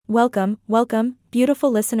Welcome,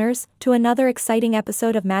 beautiful listeners, to another exciting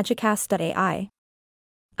episode of Magicast.ai.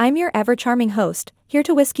 I'm your ever-charming host, here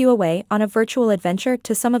to whisk you away on a virtual adventure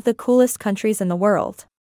to some of the coolest countries in the world.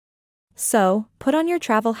 So, put on your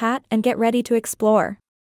travel hat and get ready to explore.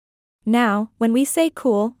 Now, when we say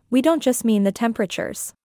cool, we don't just mean the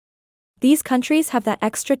temperatures. These countries have that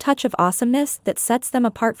extra touch of awesomeness that sets them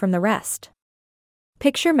apart from the rest.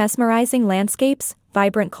 Picture mesmerizing landscapes,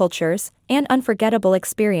 vibrant cultures, and unforgettable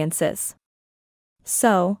experiences.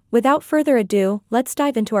 So, without further ado, let's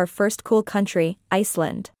dive into our first cool country,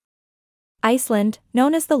 Iceland. Iceland,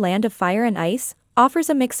 known as the land of fire and ice, offers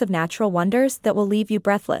a mix of natural wonders that will leave you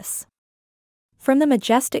breathless. From the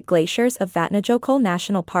majestic glaciers of Vatnajökull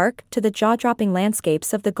National Park to the jaw-dropping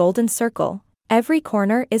landscapes of the Golden Circle, every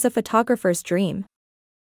corner is a photographer's dream.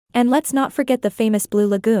 And let's not forget the famous Blue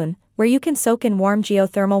Lagoon, where you can soak in warm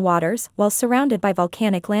geothermal waters while surrounded by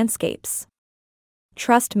volcanic landscapes.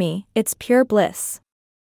 Trust me, it's pure bliss.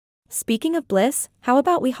 Speaking of bliss, how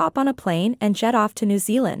about we hop on a plane and jet off to New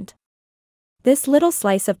Zealand? This little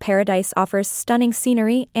slice of paradise offers stunning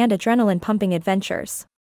scenery and adrenaline-pumping adventures.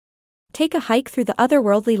 Take a hike through the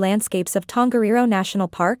otherworldly landscapes of Tongariro National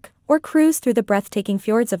Park, or cruise through the breathtaking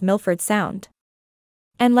fjords of Milford Sound.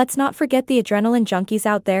 And let's not forget the adrenaline junkies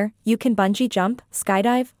out there. You can bungee jump,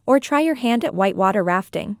 skydive, or try your hand at whitewater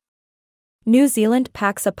rafting. New Zealand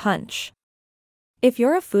packs a punch. If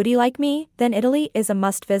you're a foodie like me, then Italy is a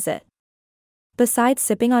must-visit. Besides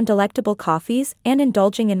sipping on delectable coffees and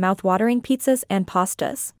indulging in mouth-watering pizzas and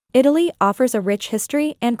pastas, Italy offers a rich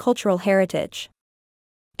history and cultural heritage.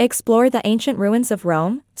 Explore the ancient ruins of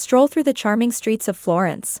Rome, stroll through the charming streets of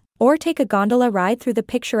Florence, or take a gondola ride through the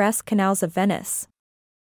picturesque canals of Venice.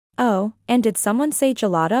 Oh, and did someone say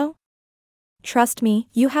gelato? Trust me,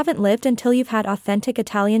 you haven't lived until you've had authentic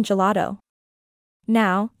Italian gelato.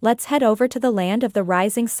 Now, let's head over to the land of the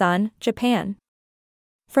rising sun, Japan.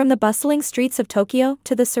 From the bustling streets of Tokyo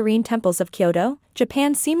to the serene temples of Kyoto,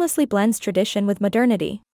 Japan seamlessly blends tradition with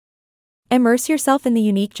modernity. Immerse yourself in the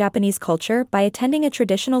unique Japanese culture by attending a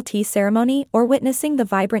traditional tea ceremony or witnessing the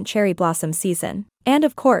vibrant cherry blossom season. And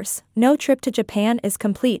of course, no trip to Japan is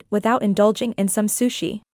complete without indulging in some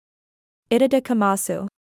sushi. Itadakimasu.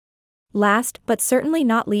 Last, but certainly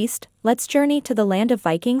not least, let's journey to the land of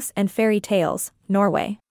Vikings and fairy tales,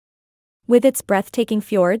 Norway. With its breathtaking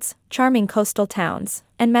fjords, charming coastal towns,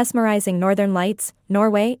 and mesmerizing northern lights,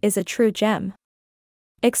 Norway is a true gem.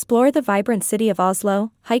 Explore the vibrant city of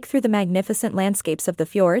Oslo, hike through the magnificent landscapes of the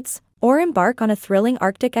fjords, or embark on a thrilling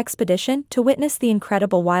Arctic expedition to witness the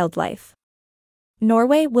incredible wildlife.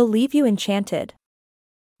 Norway will leave you enchanted.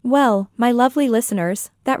 Well, my lovely listeners,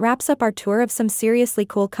 that wraps up our tour of some seriously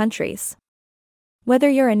cool countries. Whether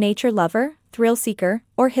you're a nature lover, thrill seeker,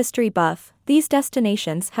 or history buff, these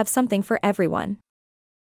destinations have something for everyone.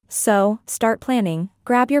 So, start planning,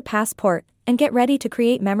 grab your passport, and get ready to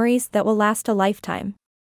create memories that will last a lifetime.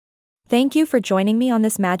 Thank you for joining me on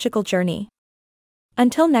this magical journey.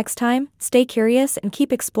 Until next time, stay curious and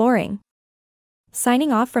keep exploring.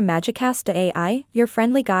 Signing off from Magicast.ai, your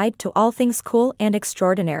friendly guide to all things cool and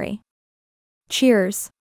extraordinary. Cheers!